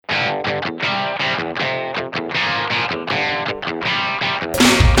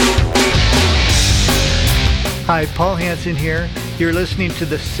Hi, Paul Hansen here. You're listening to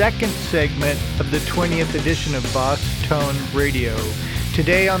the second segment of the 20th edition of Boss Tone Radio.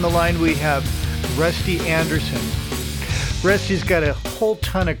 Today on the line we have Rusty Anderson. Rusty's got a whole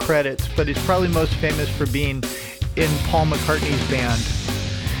ton of credits, but he's probably most famous for being in Paul McCartney's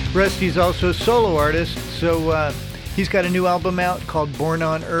band. Rusty's also a solo artist, so he's got a new album out called Born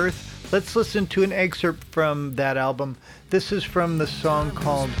on Earth. Let's listen to an excerpt from that album. This is from the song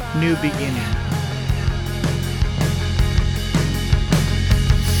called New Beginning.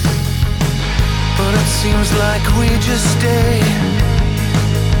 But it seems like we just stay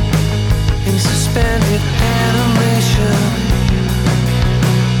in suspended animation.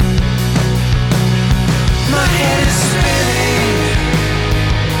 My head is spinning.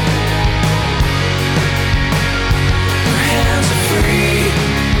 Your hands are free.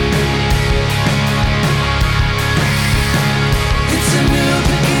 It's a new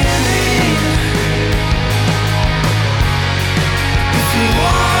beginning. If you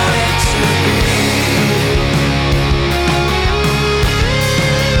want it to be.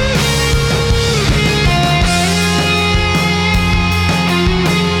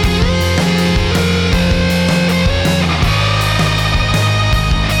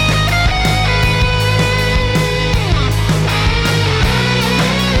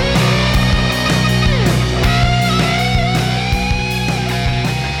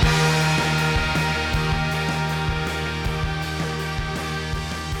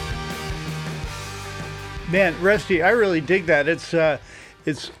 Man, Rusty, I really dig that. It's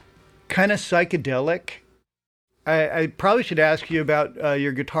kind of psychedelic. I probably should ask you about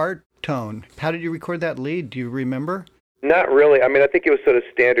your guitar tone. How did you record that lead? Do you remember? Not really. I mean, I think it was sort of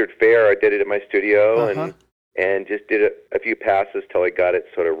standard fare. I did it at my studio and just did a few passes till I got it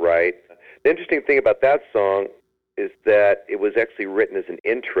sort of right. The interesting thing about that song is that it was actually written as an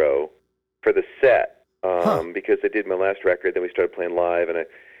intro for the set because I did my last record, then we started playing live,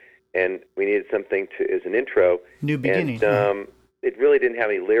 and we needed something as an intro. New beginning. And it really didn't have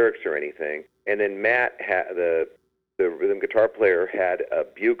any lyrics or anything. And then Matt, the rhythm guitar player, had a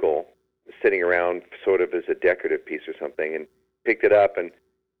bugle sitting around sort of as a decorative piece or something, and picked it up and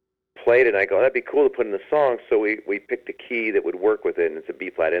played it. And I go, that'd be cool to put in the song. So we picked a key that would work with it, and it's a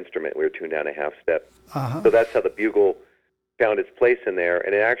B-flat instrument. We were tuned down a half step. So that's how the bugle found its place in there.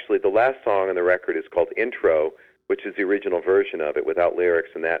 And actually, the last song on the record is called Intro, which is the original version of it without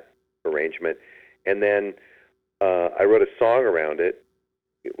lyrics and that arrangement. And then I wrote a song around it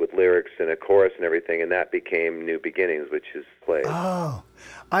with lyrics and a chorus and everything, and that became New Beginnings, which is played. Oh,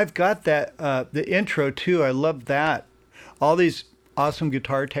 I've got that, the intro too. I love that. All these awesome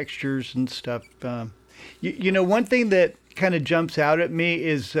guitar textures and stuff. You know, one thing that kind of jumps out at me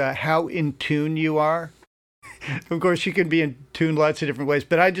is how in tune you are. Of course, you can be in tune lots of different ways,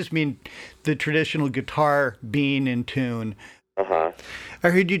 but I just mean the traditional guitar being in tune. I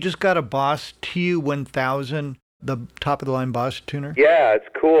heard you just got a Boss TU-1000, the top-of-the-line Boss tuner. Yeah, it's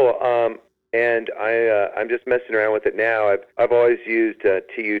cool. And I'm just messing around with it now. I've always used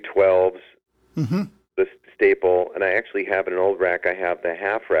TU-12s, the staple, and I actually have in an old rack, I have the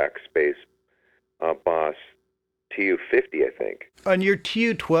half-rack space Boss TU-50, I think. On your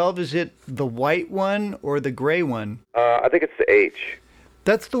TU-12, is it the white one or the gray one? I think it's the H.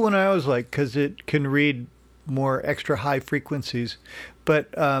 That's the one I always like because it can read more extra high frequencies.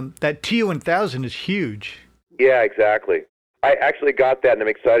 But that TU-1000 is huge. Yeah, exactly. I actually got that, and I'm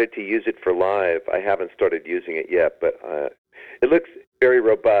excited to use it for live. I haven't started using it yet, but it looks very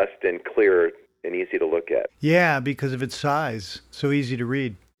robust and clear and easy to look at. Yeah, because of its size. So easy to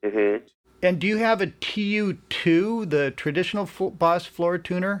read. And do you have a TU-2, the traditional Boss floor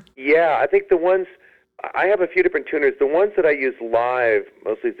tuner? Yeah, I think I have a few different tuners. The ones that I use live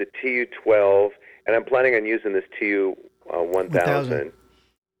mostly is the TU-12, and I'm planning on using this TU-1000.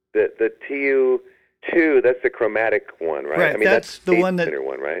 The TU-2, that's the chromatic one, right? Right, I mean, that's the one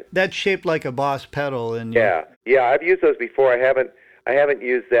right? That's shaped like a Boss pedal. And yeah, I've used those before. I haven't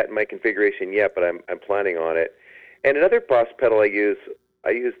used that in my configuration yet, but I'm planning on it. And another Boss pedal I use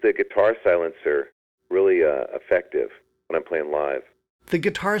the guitar silencer, really effective when I'm playing live. The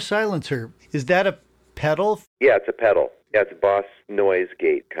guitar silencer, is that a pedal? Yeah, it's a pedal. Yeah, it's a Boss noise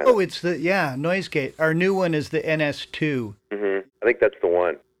gate kind of. Oh, it's the noise gate. Our new one is the NS2. I think that's the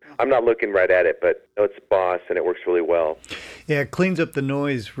one. I'm not looking right at it, but it's Boss, and it works really well. Yeah, it cleans up the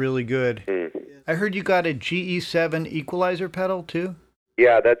noise really good. I heard you got a GE7 equalizer pedal, too?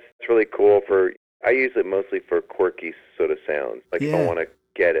 Yeah, that's really cool. I use it mostly for quirky sort of sounds. Like if I want to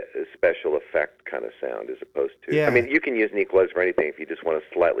get a special effect kind of sound as opposed to... Yeah. I mean, you can use an equalizer for anything if you just want to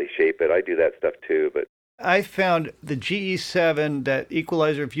slightly shape it. I do that stuff too, but... I found the GE7, that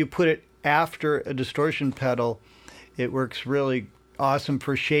equalizer, if you put it after a distortion pedal, it works really awesome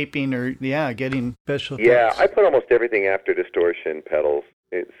for shaping or, getting special effects. Yeah, I put almost everything after distortion pedals.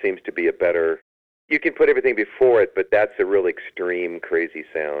 It seems to be a better... You can put everything before it, but that's a real extreme, crazy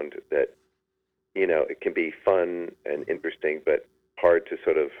sound that, it can be fun and interesting, but hard to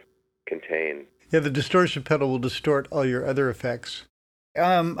sort of contain. Yeah, the distortion pedal will distort all your other effects.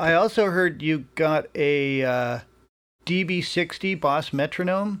 I also heard you got a DB60 Boss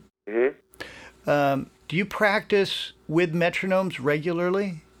metronome. Mm-hmm. Do you practice with metronomes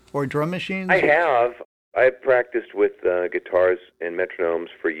regularly or drum machines? I have. I've practiced with guitars and metronomes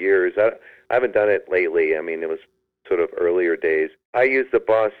for years. I haven't done it lately. I mean, it was sort of earlier days. I use the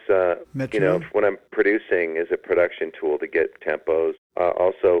Boss, when I'm producing as a production tool to get tempos.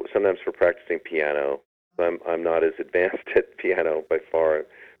 Also, sometimes for practicing piano. I'm not as advanced at piano by far.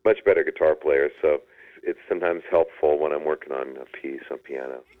 Much better guitar player, so it's sometimes helpful when I'm working on a piece on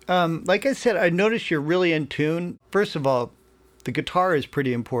piano. Like I said, I noticed you're really in tune. First of all, the guitar is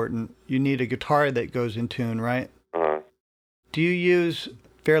pretty important. You need a guitar that goes in tune, right? Uh-huh. Do you use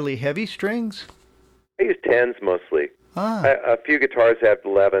fairly heavy strings? I use 10s mostly. A few guitars have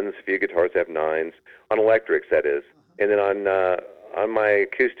 11s, a few guitars have 9s. On electrics, that is. And then on my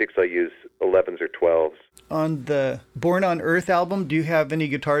acoustics, I use 11s or 12s. On the Born on Earth album, do you have any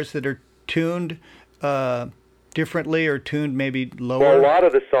guitars that are tuned differently or tuned maybe lower? Well, a lot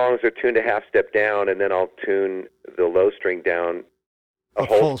of the songs are tuned a half step down, and then I'll tune the low string down a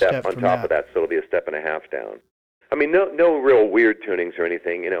whole step on top of that, so it'll be a step and a half down. I mean, no real weird tunings or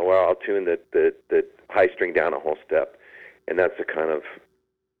anything, where I'll tune the high string down a whole step, and that's a kind of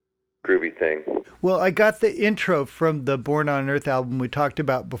groovy thing. Well, I got the intro from the Born on Earth album we talked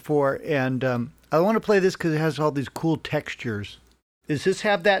about before, and I want to play this because it has all these cool textures. Does this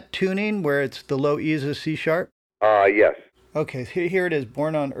have that tuning where it's the low E is a C sharp? Yes. Okay, here it is,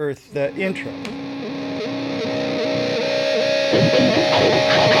 Born on Earth, the intro.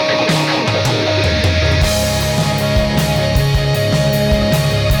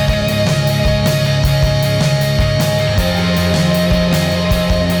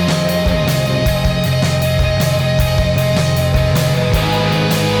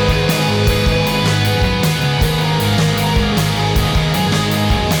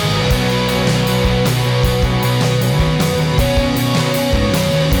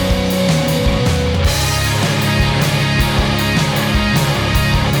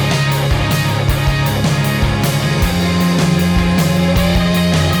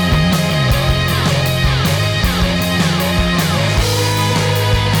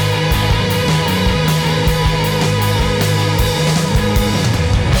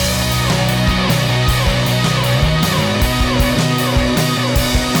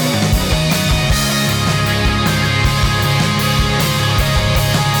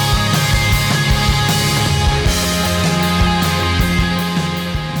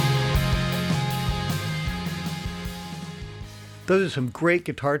 Those are some great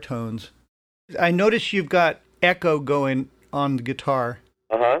guitar tones. I notice you've got echo going on the guitar.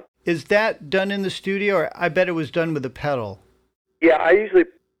 Uh-huh. Is that done in the studio, or I bet it was done with a pedal? Yeah, I usually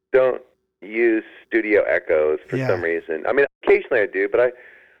don't use studio echoes for some reason. I mean, occasionally I do, but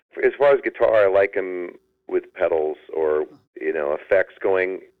as far as guitar, I like them with pedals or, effects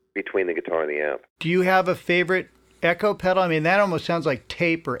going between the guitar and the amp. Do you have a favorite echo pedal? I mean, that almost sounds like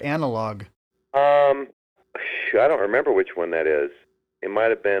tape or analog. I don't remember which one that is. It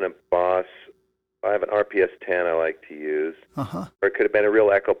might have been a Boss. I have an RPS 10 I like to use. Uh-huh. Or it could have been a real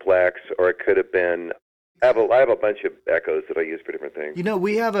Echoplex, or it could have been... I have a bunch of echoes that I use for different things.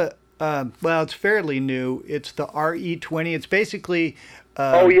 We have it's fairly new. It's the RE20. It's basically...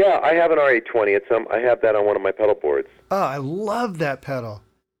 oh, yeah, I have an RE20. I have that on one of my pedal boards. Oh, I love that pedal.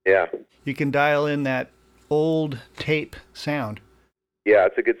 Yeah. You can dial in that old tape sound. Yeah,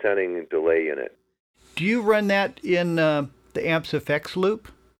 it's a good sounding delay unit. Do you run that in the Amps effects loop?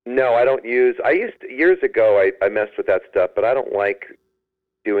 No, I don't use... years ago, I messed with that stuff, but I don't like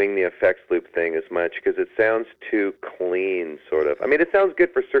doing the effects loop thing as much because it sounds too clean, sort of. I mean, it sounds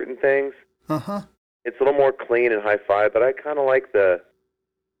good for certain things. Uh-huh. It's a little more clean and hi-fi, but I kind of like the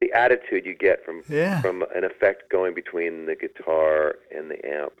attitude you get from an effect going between the guitar and the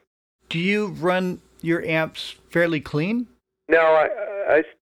amp. Do you run your amps fairly clean? No, I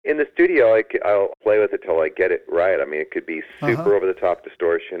in the studio, I'll play with it till I get it right. I mean, it could be super over-the-top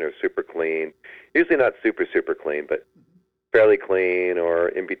distortion or super clean. Usually not super, super clean, but fairly clean or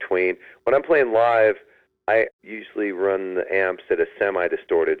in between. When I'm playing live, I usually run the amps at a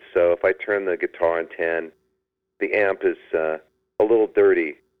semi-distorted. So if I turn the guitar on 10, the amp is a little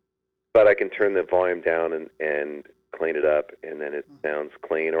dirty, but I can turn the volume down and clean it up, and then it sounds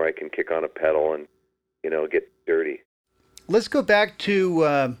clean, or I can kick on a pedal and, get dirty. Let's go back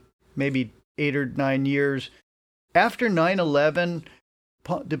to maybe 8 or 9 years. After 9/11,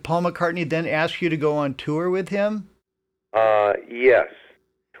 did Paul McCartney then ask you to go on tour with him? Yes.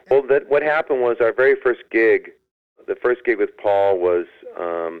 Well, what happened was our very first gig, the first gig with Paul was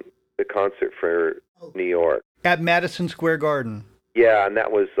the concert for New York. At Madison Square Garden. Yeah, and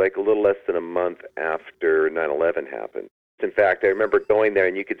that was like a little less than a month after 9/11 happened. In fact, I remember going there,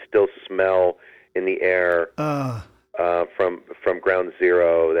 and you could still smell in the air from Ground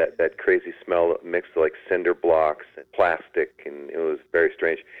Zero that crazy smell mixed with like cinder blocks and plastic, and it was very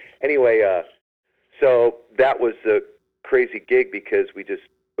strange. Anyway, so that was a crazy gig because we just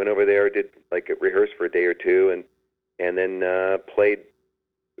went over there, did like a rehearse for a day or two, and then played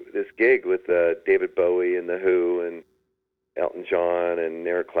this gig with David Bowie and The Who and Elton John and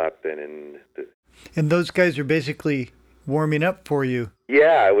Eric Clapton and those guys are basically warming up for you.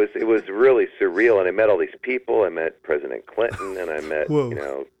 Yeah, it was really surreal, and I met all these people. I met President Clinton, and I met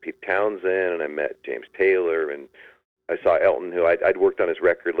Pete Townsend, and I met James Taylor, and I saw Elton, who I'd worked on his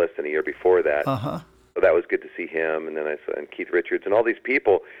record less than a year before that. So that was good to see him, and then I saw Keith Richards and all these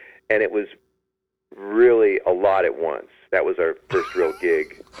people, and it was really a lot at once. That was our first real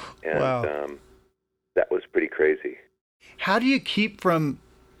gig, and that was pretty crazy. How do you keep from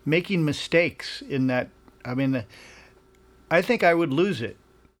making mistakes in that? I mean, I think I would lose it.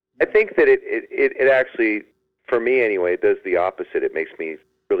 I think that it actually, for me anyway, it does the opposite. It makes me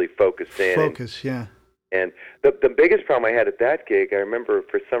really focus in. Yeah. And the biggest problem I had at that gig, I remember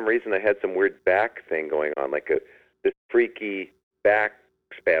for some reason I had some weird back thing going on, like this freaky back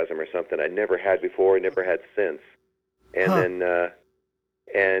spasm or something I'd never had before, never had since. And then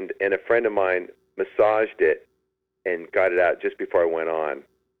and a friend of mine massaged it and got it out just before I went on,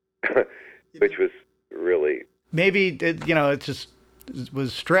 which was really... Maybe, it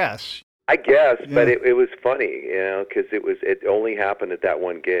was stress. I guess, but it was funny, because it only happened at that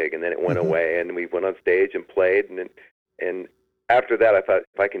one gig, and then it went away, and we went on stage and played, and after that I thought,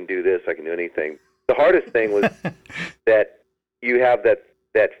 if I can do this, I can do anything. The hardest thing was that you have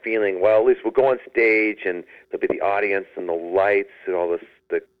that feeling, well, at least we'll go on stage, and there'll be the audience and the lights and all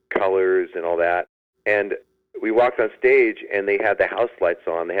the colors and all that, and we walked on stage, and they had the house lights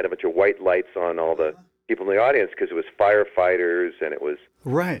on. They had a bunch of white lights on all the people in the audience because it was firefighters and it was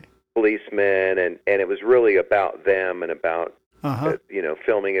policemen, and it was really about them and about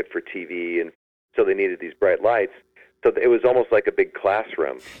filming it for TV, and so they needed these bright lights. So it was almost like a big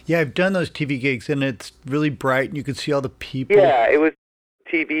classroom. Yeah, I've done those TV gigs, and it's really bright, and you can see all the people. Yeah, it was.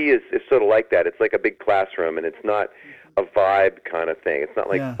 TV is sort of like that. It's like a big classroom, and it's not a vibe kind of thing. It's not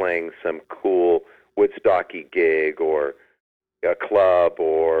like playing some cool Woodstocky gig or a club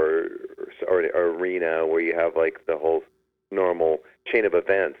or arena where you have like the whole normal chain of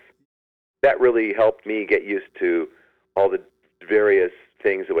events. That really helped me get used to all the various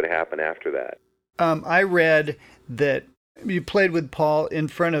things that would happen after that. I read that you played with Paul in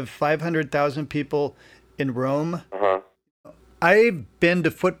front of 500,000 people in Rome. I've been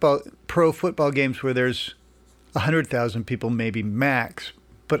to pro football games where there's 100,000 people, maybe max,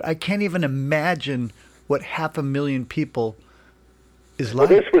 but I can't even imagine what 500,000 people is like.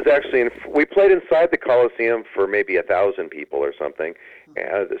 Well, this was actually, we played inside the Coliseum for maybe 1,000 people or something,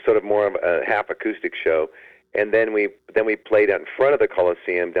 sort of more of a half acoustic show, and then we played out in front of the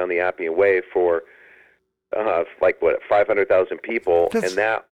Coliseum down the Appian Way for 500,000 people, and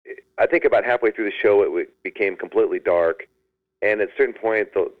that, I think about halfway through the show it became completely dark. And at a certain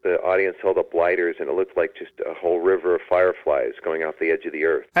point, the audience held up lighters, and it looked like just a whole river of fireflies going off the edge of the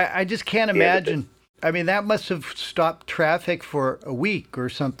earth. I just can't imagine. I mean, that must have stopped traffic for a week or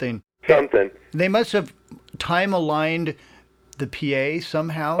something. They must have time-aligned the PA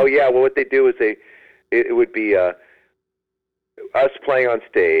somehow. Oh, yeah. Well, what they do is it would be us playing on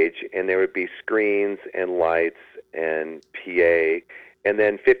stage, and there would be screens and lights and PA, and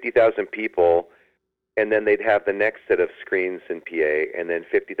then 50,000 people. And then they'd have the next set of screens and PA, and then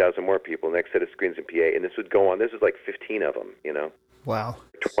 50,000 more people, next set of screens and PA, and this would go on. This was like 15 of them, Wow.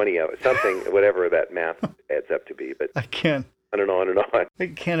 20 of it, something, whatever that math adds up to be. But I can't. On and on and on. I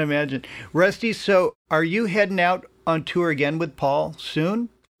can't imagine. Rusty, so are you heading out on tour again with Paul soon?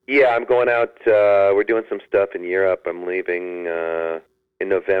 Yeah, I'm going out. We're doing some stuff in Europe. I'm leaving in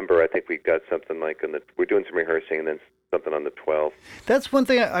November. I think we've got something like we're doing some rehearsing, and then something on the 12th. That's one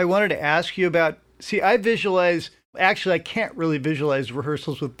thing I wanted to ask you about. See, I can't really visualize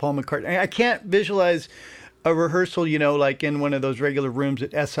rehearsals with Paul McCartney. I can't visualize a rehearsal, like in one of those regular rooms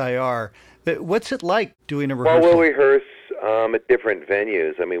at SIR. But what's it like doing a rehearsal? Well, we'll rehearse at different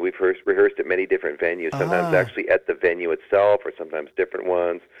venues. I mean, we've rehearsed at many different venues, sometimes actually at the venue itself, or sometimes different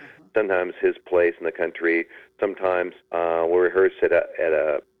ones, sometimes his place in the country, sometimes we'll rehearse at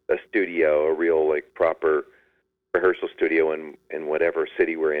a studio, a real, like, proper rehearsal studio in whatever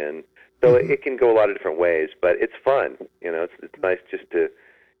city we're in. So it can go a lot of different ways, but it's fun. You know, it's nice just to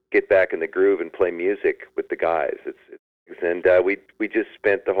get back in the groove and play music with the guys. And we just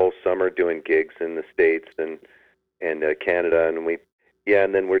spent the whole summer doing gigs in the States and Canada, and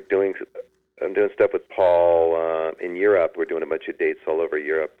then I'm doing stuff with Paul in Europe. We're doing a bunch of dates all over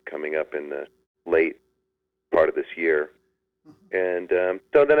Europe coming up in the late part of this year. And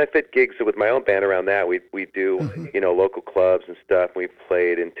so then I fit gigs with my own band around that. We do local clubs and stuff. We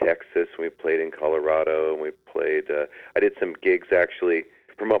played in Texas, we played in Colorado, and we played. I did some gigs actually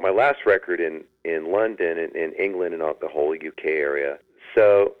to promote my last record in London and in England and the whole UK area.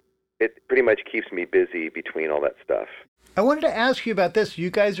 So it pretty much keeps me busy between all that stuff. I wanted to ask you about this.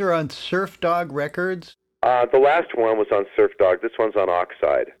 You guys are on Surf Dog Records? The last one was on Surf Dog. This one's on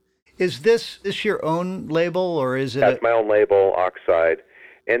Oxide. Is this your own label, or is it? That's my own label, Oxide.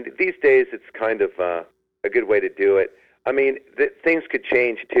 And these days, it's kind of a good way to do it. I mean, things could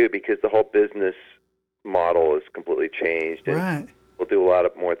change, too, because the whole business model is completely changed. And right. We'll do a lot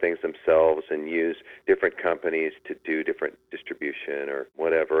of more things themselves and use different companies to do different distribution or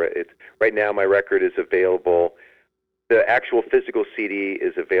whatever. Right now, my record is available. The actual physical CD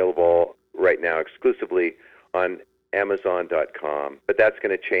is available right now exclusively on Amazon.com, but that's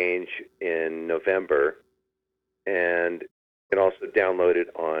going to change in November, and you can also download it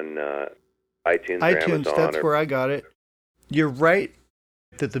on iTunes or Amazon. That's where I got it. You're right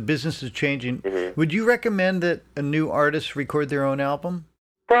that the business is changing. Mm-hmm. Would you recommend that a new artist record their own album?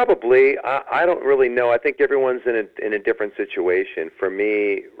 Probably. I don't really know. I think everyone's in a different situation. For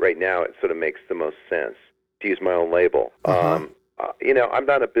me, right now, it sort of makes the most sense to use my own label. I'm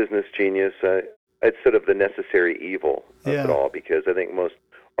not a business genius. It's sort of the necessary evil of it all, because I think most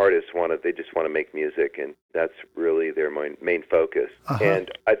artists they just want to make music, and that's really their main focus. And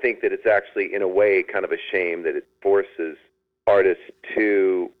I think that it's actually, in a way, kind of a shame that it forces artists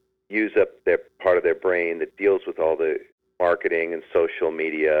to use up their part of their brain that deals with all the marketing and social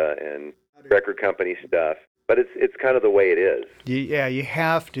media and record company stuff. But it's kind of the way it is. Yeah, you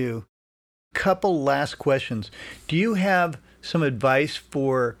have to. Couple last questions. Do you have some advice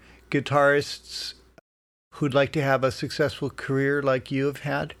for guitarists who'd like to have a successful career like you have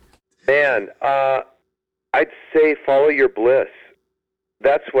had? Man, I'd say follow your bliss.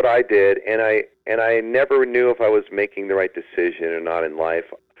 That's what I did, and I never knew if I was making the right decision or not in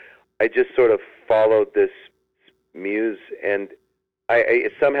life. I just sort of followed this muse, and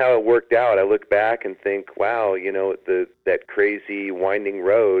somehow it worked out. I look back and think, wow, that crazy winding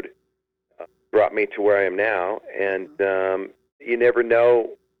road brought me to where I am now, and you never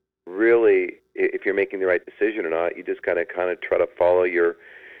know really if you're making the right decision or not. You just kind of try to follow your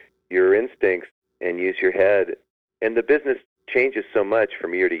instincts and use your head. And the business changes so much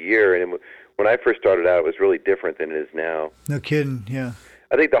from year to year. And when I first started out, it was really different than it is now. No kidding, yeah.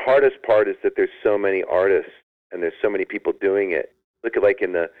 I think the hardest part is that there's so many artists and there's so many people doing it. Look at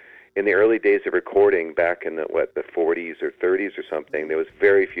in the early days of recording, back in the 40s or 30s or something, there was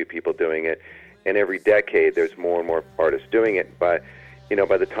very few people doing it. And every decade, there's more and more artists doing it. By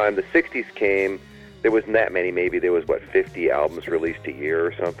the time the 60s came, there wasn't that many. Maybe there was, 50 albums released a year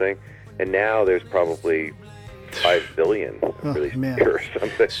or something. And now there's probably 5 billion released a year or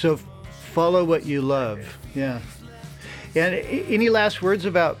something. So follow what you love. Yeah. And any last words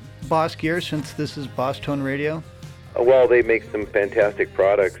about Boss Gear, since this is Boss Tone Radio? Well, they make some fantastic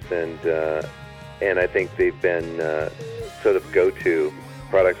products, and I think they've been sort of go-to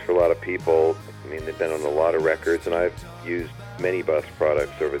products for a lot of people. I mean, they've been on a lot of records, and I've used many Boss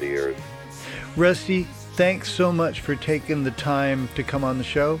products over the years. Rusty, thanks so much for taking the time to come on the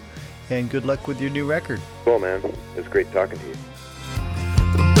show, and good luck with your new record. Cool, man. It was great talking to you.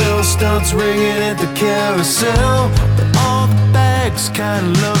 The bell starts ringing at the carousel, but all the bags kind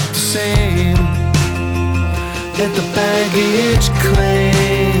of look the same. Get the baggage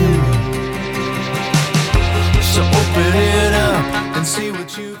claim. So open it up and see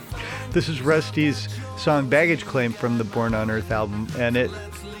what you... This is Rusty's song Baggage Claim from the Born on Earth album, and it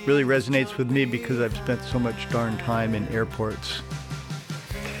really resonates with me because I've spent so much darn time in airports.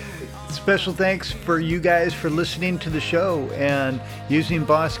 Special thanks for you guys for listening to the show and using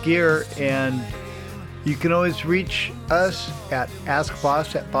Boss Gear, and you can always reach us at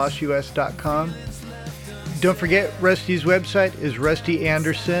askboss@bossus.com. Don't forget, Rusty's website is Rusty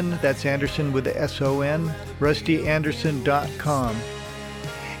Anderson. That's Anderson with the S-O-N, rustyanderson.com.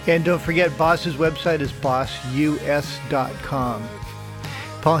 And don't forget, Boss's website is bossus.com.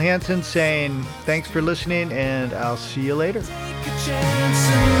 Paul Hansen saying thanks for listening, and I'll see you later. Take a chance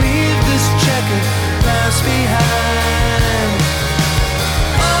and leave this checkered past behind.